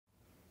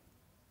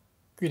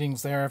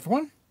Greetings there,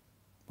 everyone.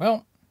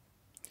 Well,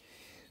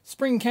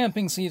 spring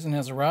camping season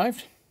has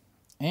arrived,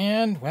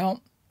 and,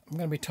 well, I'm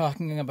going to be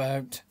talking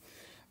about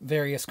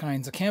various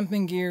kinds of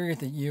camping gear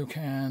that you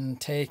can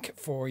take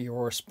for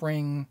your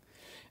spring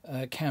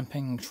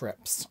camping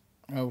trips.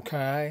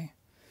 Okay?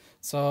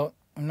 So,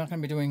 I'm not going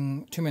to be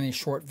doing too many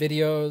short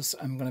videos.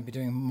 I'm going to be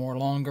doing more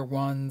longer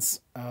ones.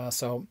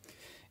 So,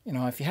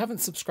 if you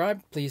haven't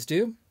subscribed, please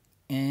do.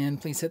 And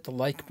please hit the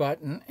like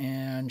button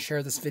and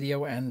share this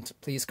video and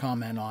please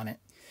comment on it.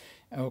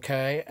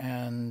 Okay,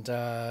 and,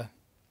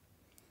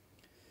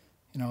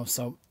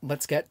 so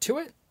let's get to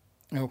it.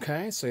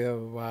 Okay,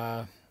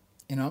 so,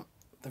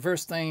 the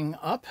first thing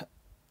up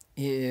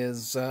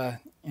is,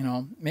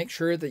 make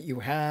sure that you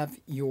have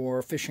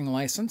your fishing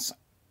license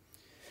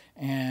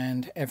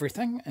and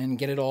everything and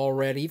get it all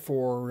ready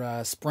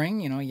for spring.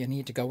 You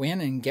need to go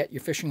in and get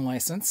your fishing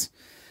license.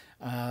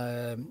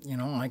 I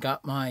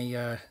got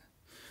my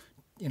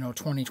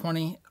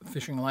 2020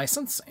 fishing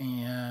license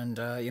and,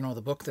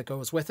 the book that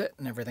goes with it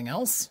and everything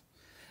else.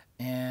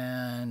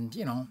 And,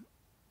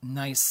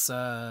 nice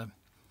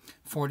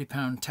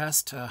 40-pound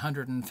test,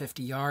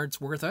 150 yards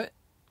worth of it.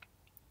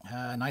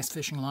 Nice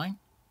fishing line.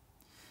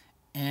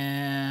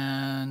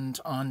 And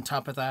on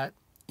top of that,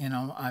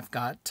 I've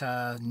got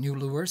new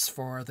lures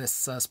for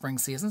this spring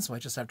season, so I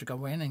just have to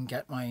go in and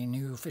get my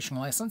new fishing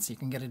license. You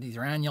can get it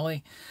either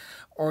annually,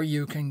 or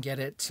you can get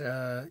it,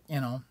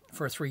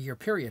 for a 3-year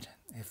period,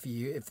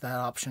 if that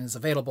option is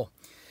available.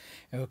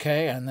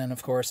 Okay, and then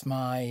of course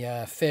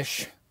my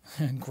fish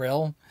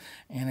grill,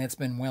 and it's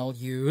been well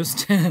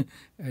used,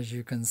 as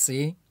you can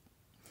see.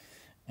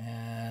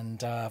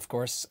 And of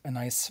course a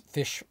nice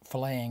fish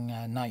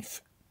filleting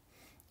knife.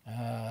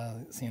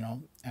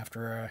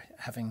 After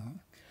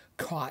having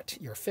caught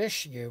your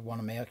fish, you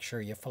want to make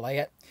sure you fillet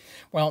it.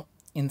 Well,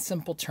 in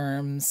simple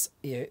terms,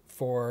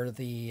 for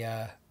the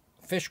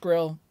fish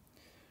grill,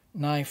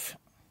 knife,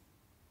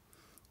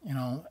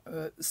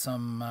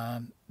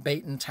 some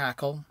bait and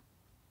tackle,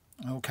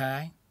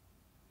 okay,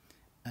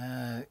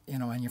 and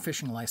your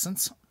fishing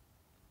license,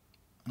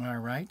 all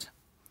right,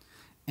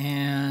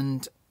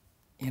 and,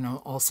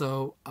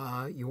 also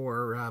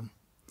your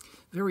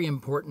very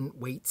important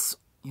weights,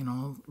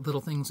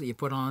 little things that you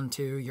put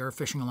onto your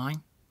fishing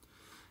line.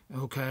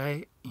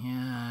 Okay,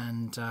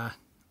 and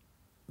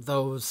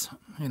those,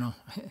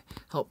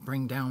 help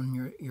bring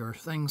down your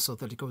thing so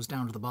that it goes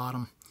down to the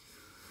bottom,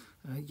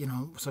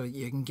 so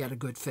you can get a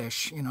good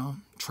fish,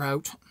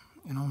 trout,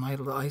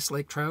 ice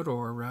lake trout,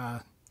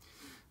 or,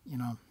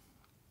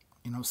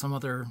 some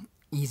other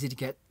easy to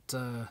get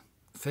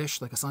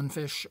fish like a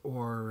sunfish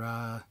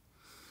or,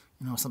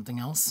 something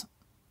else.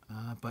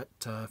 But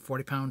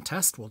 40-pound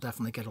test will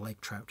definitely get a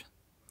lake trout.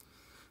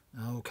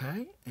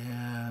 Okay,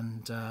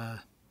 and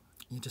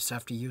you just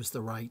have to use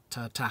the right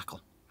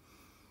tackle.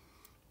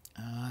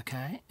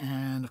 Okay,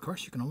 and of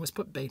course you can always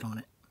put bait on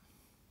it.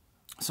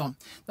 So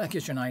that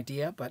gives you an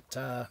idea, but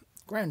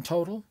grand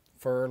total,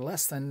 for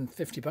less than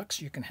 50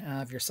 bucks, you can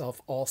have yourself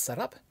all set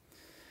up.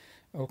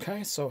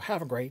 Okay, so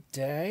have a great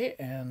day,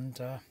 and,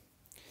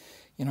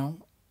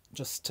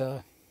 just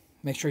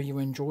make sure you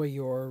enjoy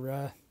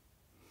your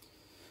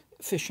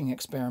fishing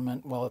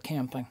experiment while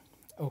camping.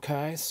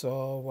 Okay,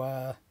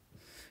 so,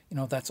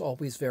 that's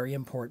always very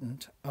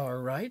important. All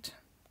right.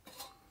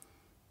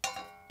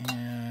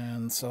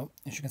 And so,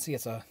 as you can see,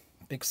 it's a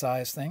big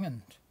size thing,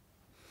 and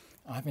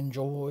I've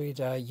enjoyed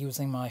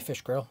using my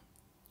fish grill.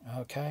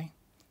 Okay,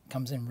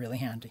 comes in really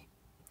handy.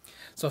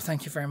 So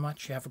thank you very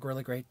much. You have a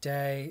really great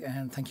day,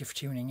 and thank you for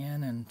tuning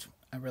in, and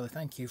I really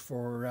thank you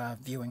for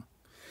viewing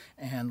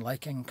and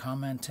liking,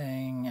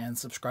 commenting, and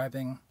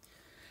subscribing,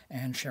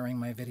 and sharing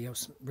my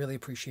videos. Really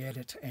appreciate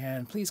it.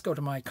 And please go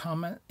to my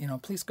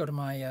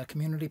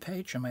community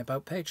page and my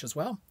About page as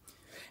well.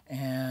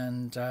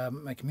 And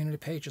my community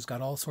page has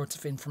got all sorts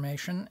of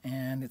information,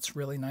 and it's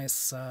really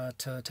nice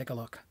to take a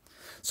look.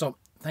 So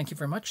thank you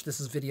very much.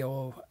 This is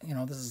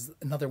this is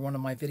another one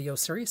of my video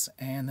series,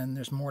 and then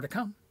there's more to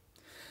come.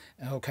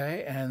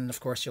 Okay, and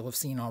of course you'll have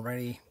seen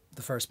already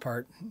the first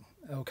part.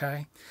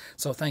 Okay,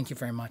 so thank you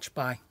very much.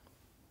 Bye.